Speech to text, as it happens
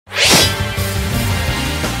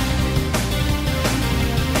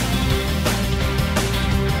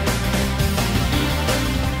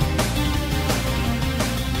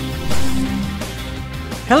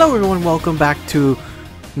Hello everyone, welcome back to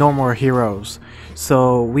No More Heroes.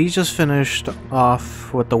 So we just finished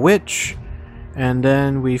off with the witch, and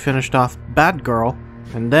then we finished off Bad Girl,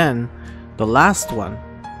 and then the last one,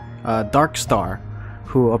 Dark Star,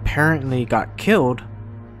 who apparently got killed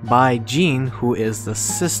by Jean, who is the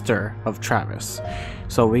sister of Travis.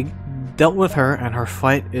 So we dealt with her, and her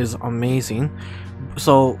fight is amazing.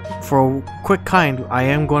 So for quick kind, I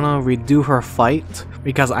am gonna redo her fight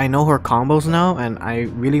because I know her combos now, and I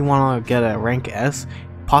really want to get a rank S,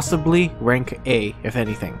 possibly rank A if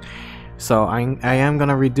anything. So I am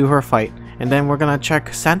gonna redo her fight, and then we're gonna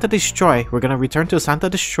check Santa Destroy. We're gonna return to Santa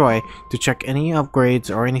Destroy to check any upgrades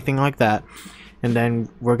or anything like that, and then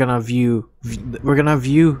we're gonna view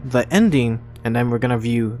the ending, and then we're gonna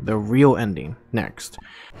view the real ending next.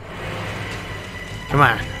 Come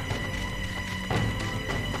on.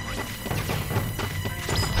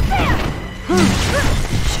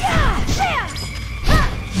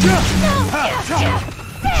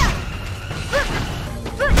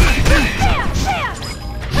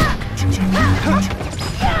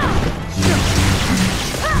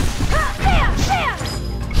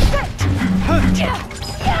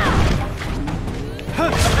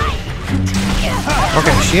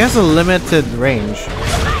 Okay, she has a limited range.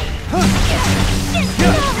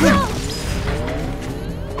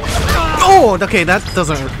 Oh, okay, that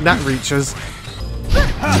reaches.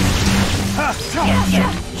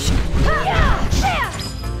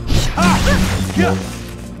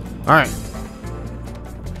 Alright.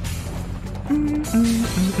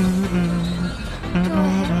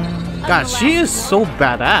 God, she is so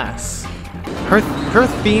badass. Her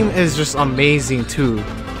theme is just amazing too.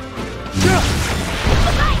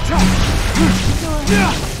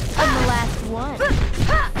 I'm the last one.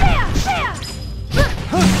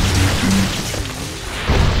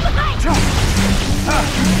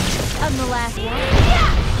 I'm the last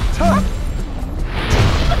one.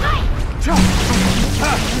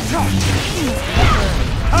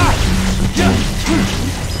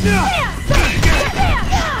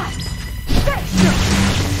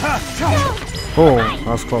 Oh, that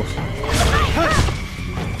was close.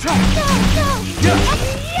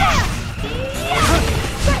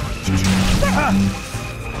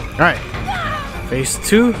 Alright. Phase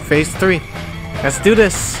 2, Phase 3. Let's do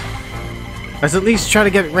this. Let's at least try to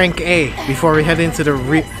get rank A before we head into the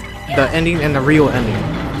ending and the real ending.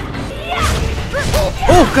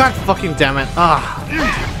 Oh god fucking damn it. Ah.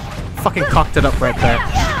 Fucking cocked it up right there.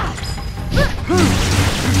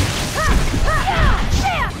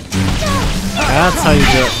 That's how you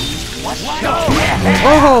do it.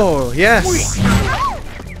 Oh, yes.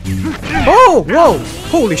 Oh, whoa.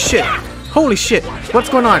 Holy shit. Holy shit. What's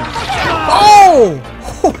going on? Oh!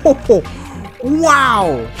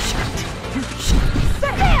 Wow.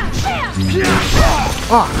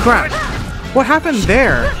 Oh, crap. What happened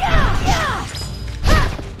there?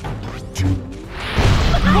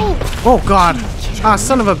 Oh, God. Ah,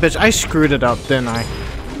 son of a bitch. I screwed it up, didn't I?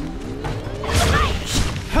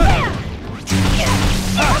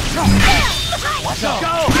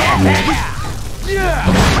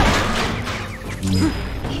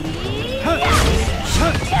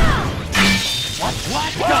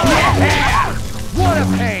 What a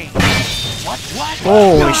pain!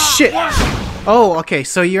 Holy shit! Oh, okay,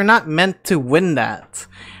 so you're not meant to win that.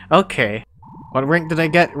 Okay. What rank did I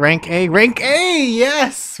get? Rank A? Rank A!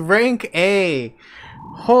 Yes! Rank A!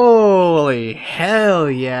 Holy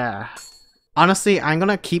hell yeah. Honestly, I'm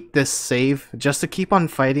gonna keep this save just to keep on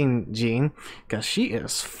fighting Jean, because she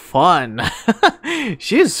is fun.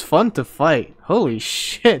 She is fun to fight. Holy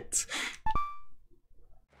shit.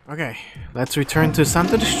 Okay, let's return to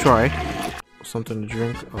Santa Destroy. Something to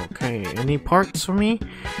drink. Okay, any parts for me?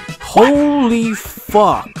 Holy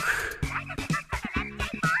fuck!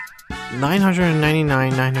 999,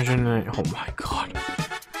 999. Oh my god.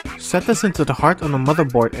 Set this into the heart on the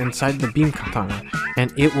motherboard inside the beam katana,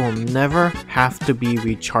 and it will never have to be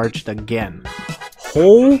recharged again.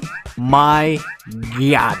 Oh my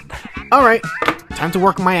god. Alright, time to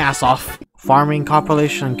work my ass off. Farming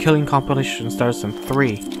compilation and killing compilation starts in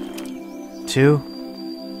 3, 2,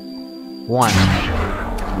 1.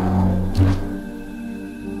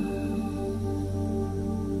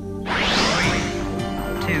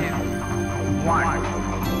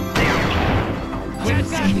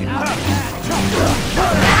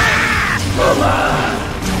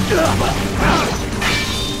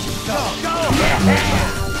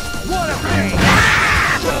 What a pain!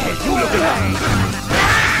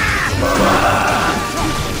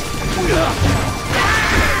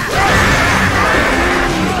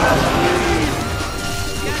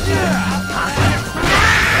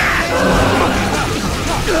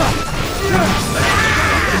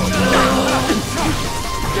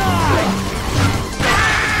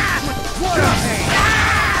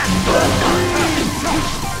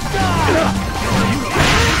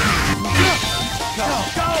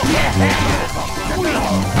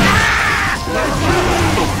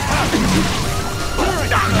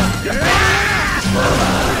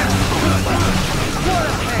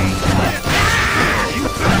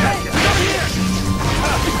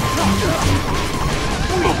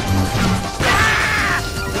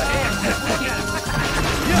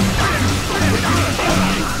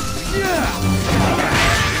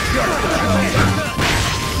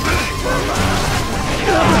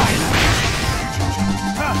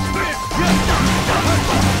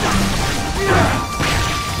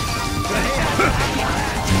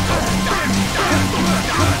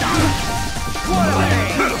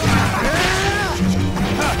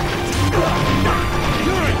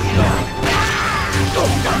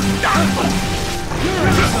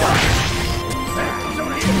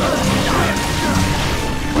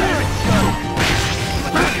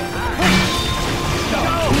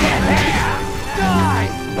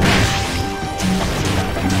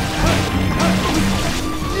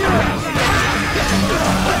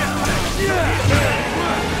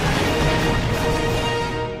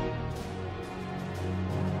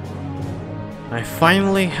 I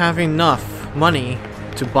finally have enough money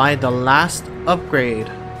to buy the last upgrade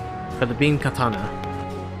for the beam katana.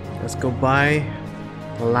 Let's go buy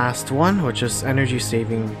the last one, which is energy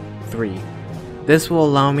saving 3. This will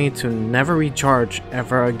allow me to never recharge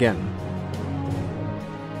ever again.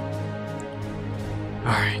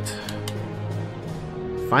 Alright.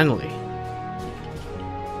 Finally.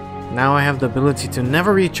 Now I have the ability to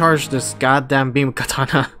never recharge this goddamn beam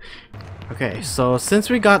katana. Okay, so since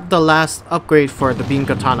we got the last upgrade for the beam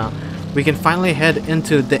katana, we can finally head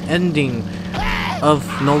into the ending of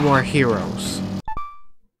No More Heroes.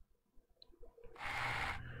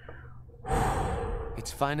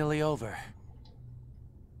 It's finally over.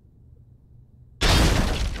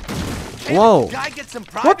 Whoa! Guy get some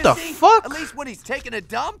What the privacy? fuck? At least when he's taking a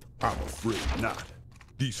dump? I'm afraid not.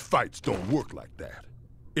 These fights don't work like that.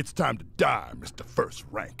 It's time to die, Mr. First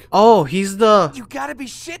Rank. Oh, he's the... You gotta be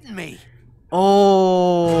shitting me.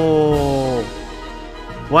 Oh...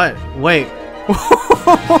 What? Wait.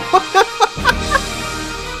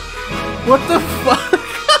 What the fuck?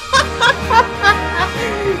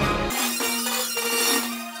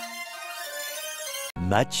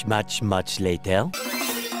 Much later.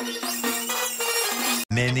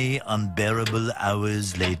 Many unbearable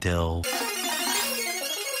hours later.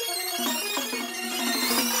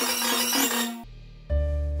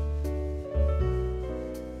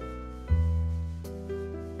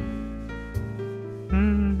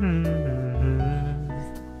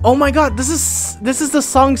 Oh my god, this is the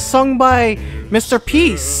song sung by Mr.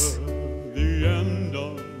 Peace. The end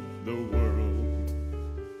of the world.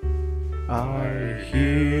 I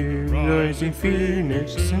hear rising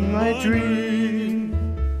phoenix in my dream,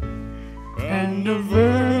 and a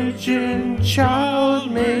virgin child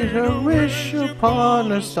made her wish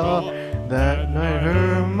upon a star. That night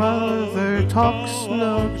her mother talks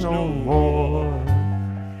no more.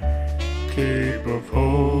 Cape of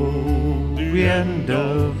Hope, the end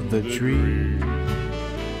of the tree.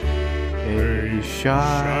 A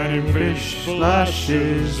shining fish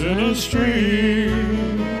splashes in a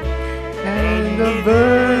stream, and the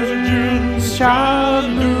virgin's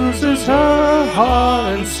child loses her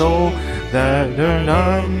heart and soul. That her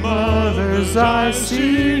numb mother's eyes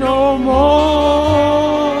see no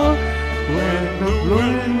more. When the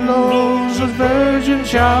wind blows, a virgin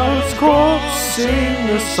child's corpse sing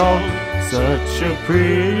a song. Such a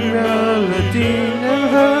pretty melody never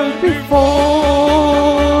heard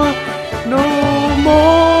before. No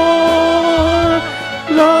more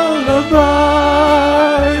lullabies.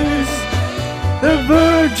 The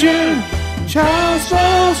virgin child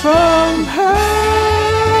falls from heaven.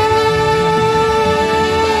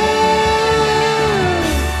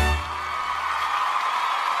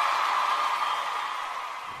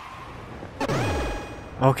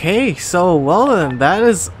 Okay, so well then, that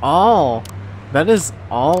is all.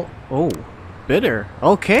 Oh, bitter.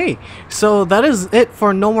 Okay, so that is it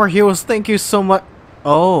for No More Heroes. Thank you so much.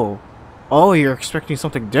 Oh, you're expecting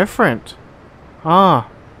something different.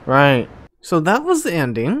 Ah, right. So that was the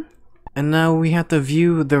ending, and now we have to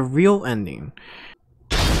view the real ending.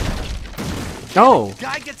 Oh.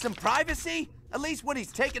 Guy get some privacy? At least when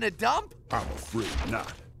he's taking a dump? I'm afraid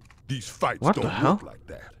not. These fights What the don't hell? work like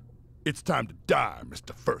that. It's time to die,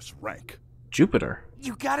 Mr. First Rank. Jupiter.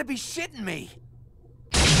 You gotta be shitting me.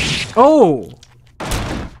 Oh!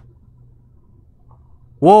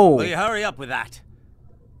 Whoa! Will you hurry up with that?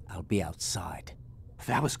 I'll be outside.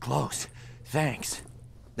 That was close. Thanks.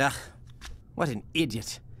 Ugh, what an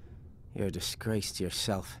idiot. You're a disgrace to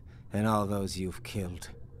yourself and all those you've killed.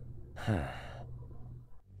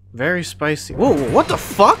 Very spicy. Whoa, what the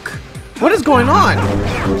fuck? What is going on?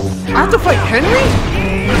 I have to fight Henry?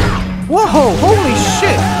 Whoa! Holy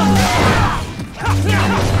shit!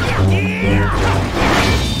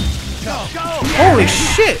 Holy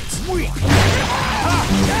shit!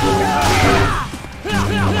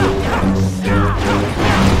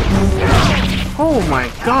 Oh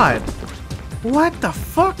my god! What the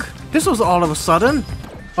fuck? This was all of a sudden?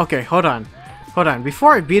 Okay, hold on. Hold on.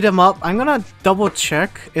 Before I beat him up, I'm gonna double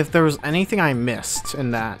check if there was anything I missed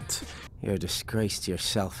in that. You're a disgrace to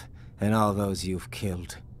yourself and all those you've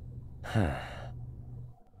killed.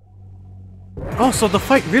 Oh, so the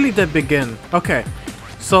fight really did begin. Okay,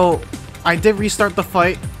 so I did restart the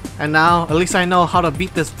fight, and now at least I know how to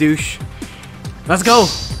beat this douche. Let's go!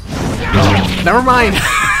 Never mind!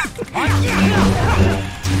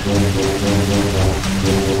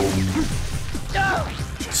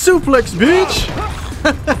 Suplex, bitch!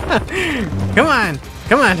 Come on!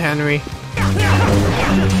 Come on, Henry!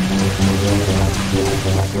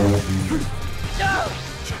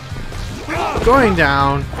 Going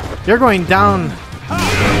down! You're going down!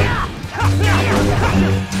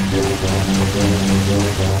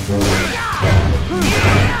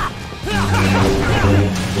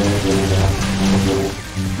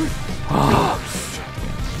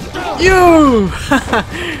 You!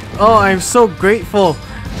 Oh, I'm so grateful.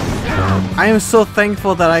 I am so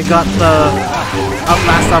thankful that I got the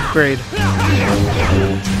last upgrade.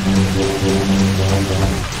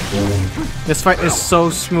 This fight is so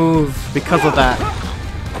smooth because of that.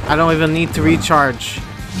 I don't even need to recharge.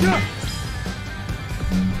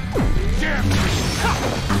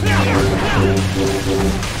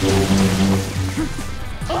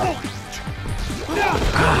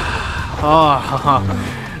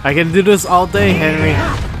 Oh, I can do this all day, Henry.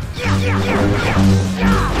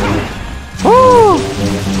 Woo!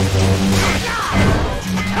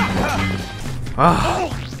 Oh,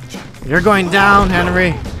 you're going down,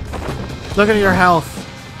 Henry. Look at your health.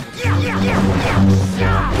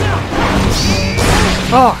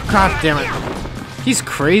 Oh, god damn it. He's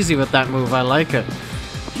crazy with that move. I like it.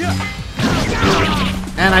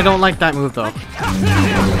 And I don't like that move, though.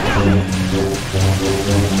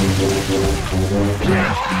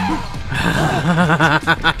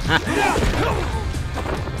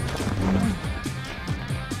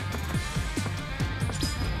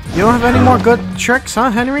 You don't have any more good tricks,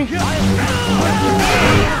 huh, Henry?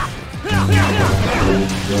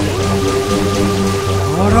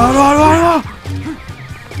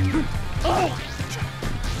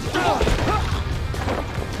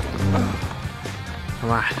 Come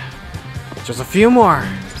on. Just a few more.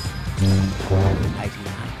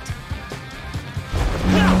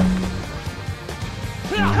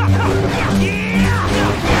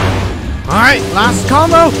 Alright, last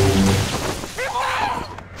combo!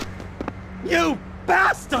 You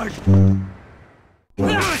bastard!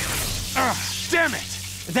 Damn it!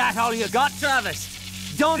 That all you got,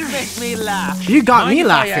 Travis? Don't make me laugh. You got me Mind if I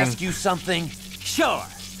laughing. ask you something? Sure.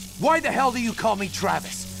 Why the hell do you call me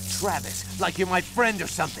Travis? Travis, like you're my friend or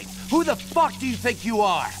something. Who the fuck do you think you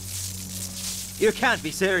are? You can't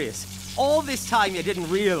be serious. All this time you didn't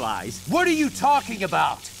realize. What are you talking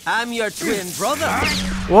about? I'm your twin brother.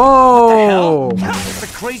 Whoa! That's the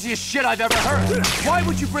craziest shit I've ever heard. Why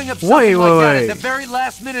would you bring up something Wait, like that wait. at the very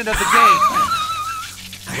last minute of the game?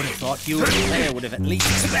 I would have thought you and the player would have at least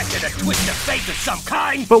expected a twist of fate of some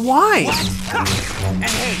kind. But why? And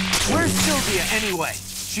hey, where's Sylvia anyway?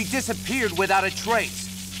 She disappeared without a trace.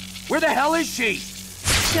 Where the hell is she?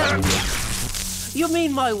 You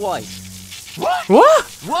mean my wife? What? What?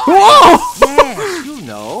 What? Whoa! Yes, you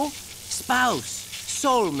know. Spouse,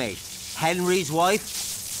 soulmate, Henry's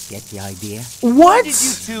wife. Get the idea? What? Did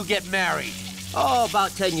you two get married? Oh,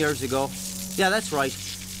 about 10 years ago. Yeah, that's right.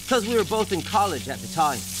 Because we were both in college at the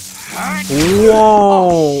time.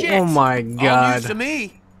 Whoa! Shit. Oh my All news god! to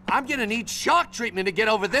me. I'm gonna need shock treatment to get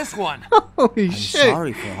over this one. Holy I'm shit!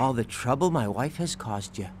 sorry for all the trouble my wife has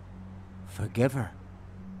caused you. Forgive her.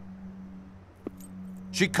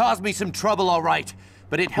 She caused me some trouble, all right,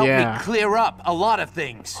 but it helped Yeah. me clear up a lot of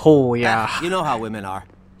things. Oh yeah. You know how women are.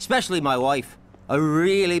 Especially my wife. A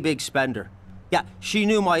really big spender. Yeah, she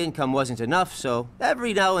knew my income wasn't enough, so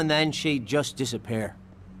every now and then she'd just disappear.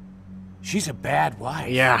 She's a bad wife.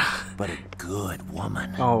 Yeah. But a good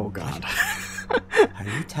woman. Oh god. Are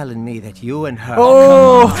you telling me that you and her...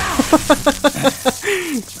 Oh!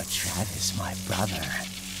 But Travis, my brother,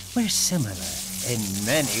 we're similar in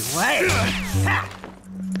many ways.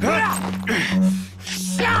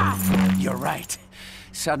 You're right.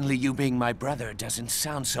 Suddenly you being my brother doesn't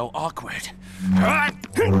sound so awkward. Let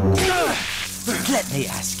me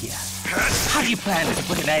ask you, how do you plan to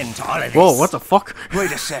put an end to all of this? Whoa! What the fuck?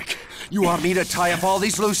 Wait a sec. You want me to tie up all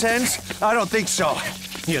these loose ends? I don't think so.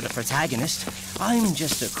 You're the protagonist. I'm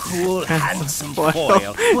just a cool, handsome foil.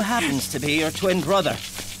 foil who happens to be your twin brother.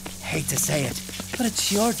 Hate to say it, but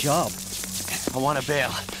it's your job. I want to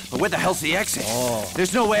bail, but where the hell's the exit? Oh.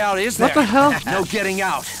 There's no way out, is there? What the hell? No getting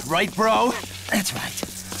out, right, bro? That's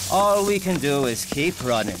right. All we can do is keep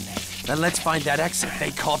running. Then let's find that exit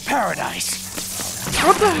they call paradise.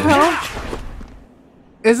 What the hell?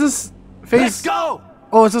 Is this phase? Let's go!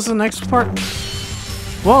 Oh, is this the next part?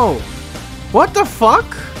 Whoa. What the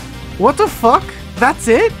fuck? What the fuck? That's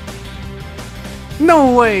it?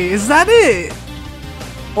 No way. Is that it?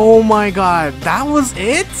 Oh my god. That was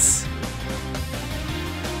it?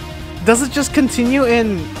 Does it just continue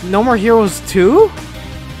in No More Heroes 2?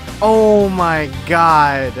 Oh my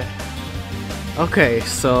god. Okay,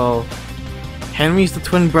 so Henry's the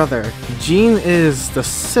twin brother. Jean is the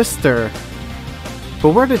sister. But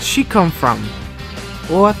where did she come from?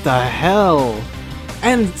 What the hell?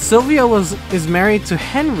 And Sylvia is married to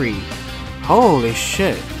Henry. Holy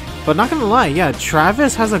shit. But not gonna lie, yeah,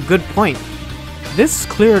 Travis has a good point. This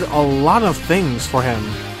cleared a lot of things for him.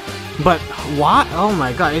 But why? Oh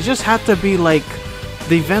my god, it just had to be like,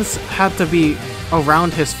 the events had to be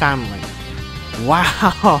around his family.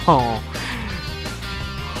 Wow.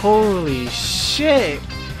 Holy shit.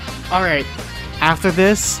 Alright, after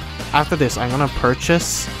this, I'm gonna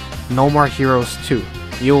purchase No More Heroes 2.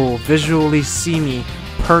 You'll visually see me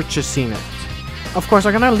purchasing it. Of course,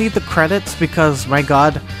 I'm gonna leave the credits because, my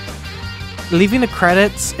god, leaving the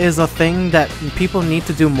credits is a thing that people need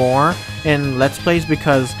to do more in Let's Plays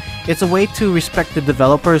because it's a way to respect the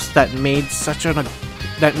developers that made such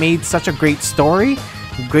a great story,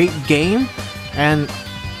 great game, and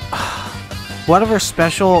whatever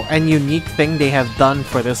special and unique thing they have done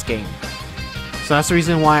for this game. So that's the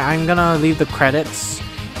reason why I'm gonna leave the credits.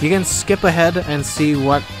 You can skip ahead and see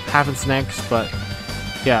what happens next, but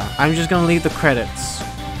yeah, I'm just gonna leave the credits.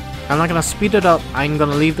 I'm not gonna speed it up, I'm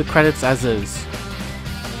gonna leave the credits as is.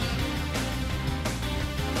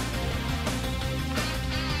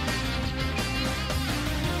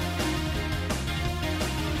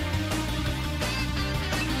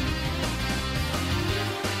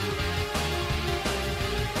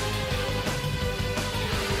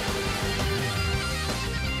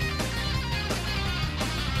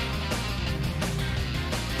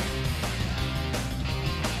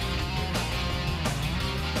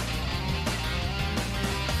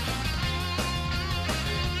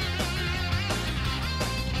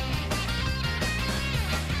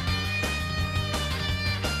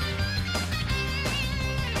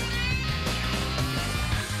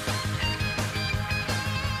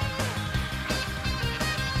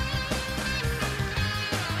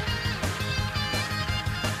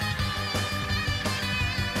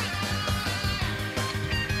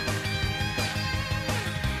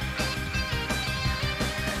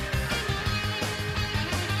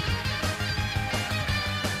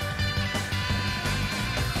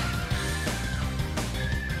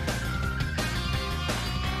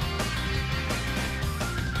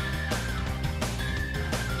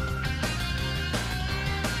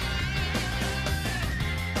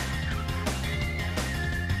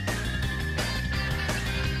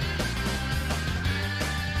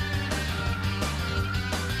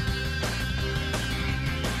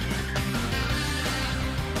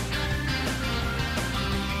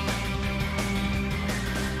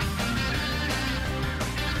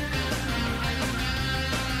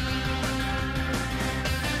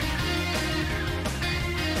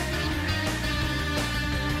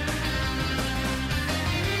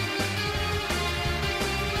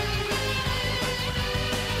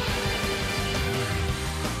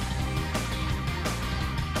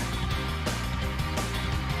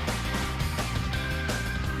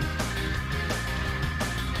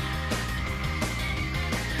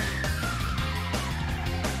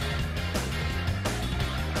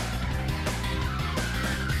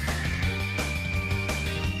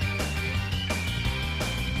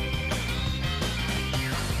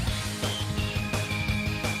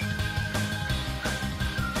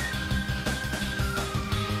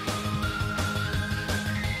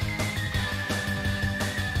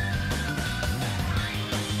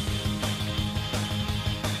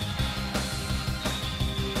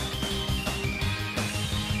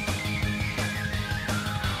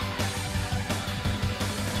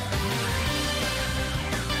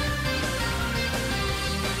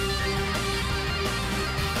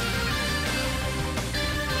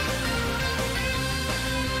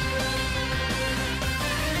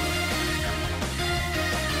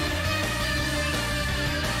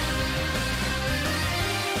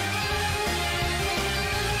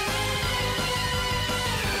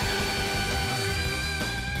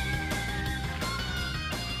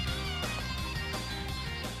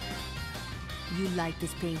 you like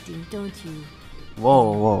this painting, don't you?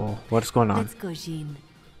 Whoa, whoa, what's going on? Let's go, Jean.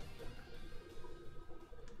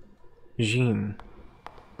 Jean.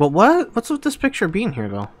 But what's with this picture being here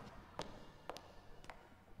though?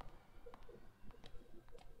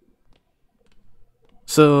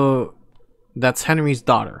 So that's Henry's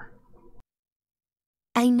daughter.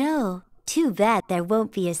 I know. Too bad there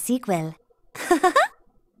won't be a sequel.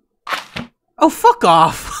 Oh, fuck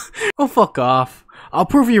off! Oh, fuck off. I'll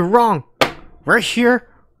prove you wrong. Right here,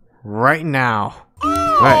 right now.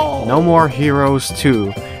 Right, No More Heroes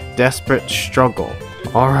 2. Desperate Struggle.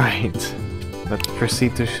 Alright. Let's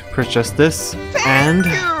proceed to purchase this. And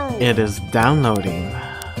it is downloading.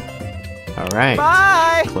 Alright.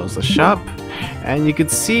 Bye! Close the shop. And you can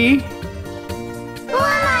see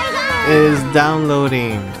it is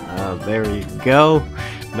downloading. There you go.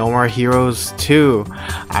 No More Heroes 2.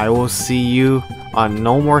 I will see you on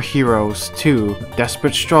No More Heroes 2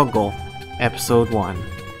 Desperate Struggle Episode 1.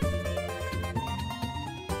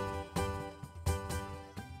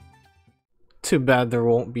 Too bad there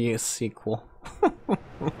won't be a sequel.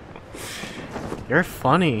 You're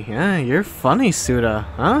funny, yeah, you're funny, Suda,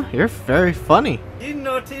 huh? You're very funny. You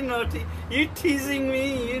naughty, naughty. You teasing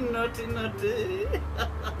me, you naughty, naughty.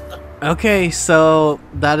 Okay, so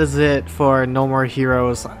that is it for No More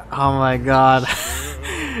Heroes. Oh my god.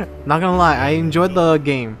 Not gonna lie, I enjoyed the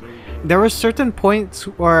game. There were certain points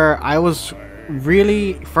where I was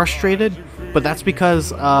really frustrated, but that's because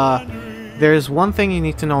there's one thing you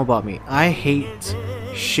need to know about me. I hate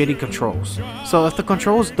shitty controls. So if the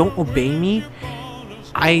controls don't obey me,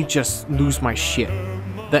 I just lose my shit.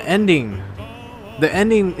 The ending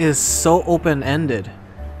is so open-ended.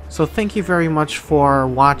 So thank you very much for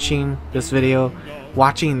watching this video,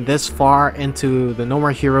 watching this far into the No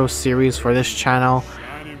More Heroes series for this channel.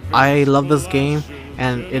 I love this game,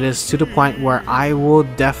 and it is to the point where I will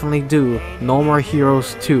definitely do No More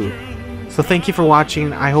Heroes 2. So thank you for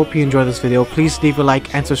watching. I hope you enjoyed this video. Please leave a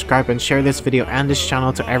like and subscribe and share this video and this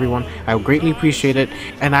channel to everyone. I would greatly appreciate it.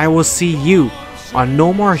 And I will see you on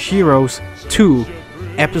No More Heroes 2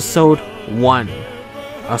 Episode 1.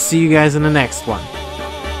 I'll see you guys in the next one.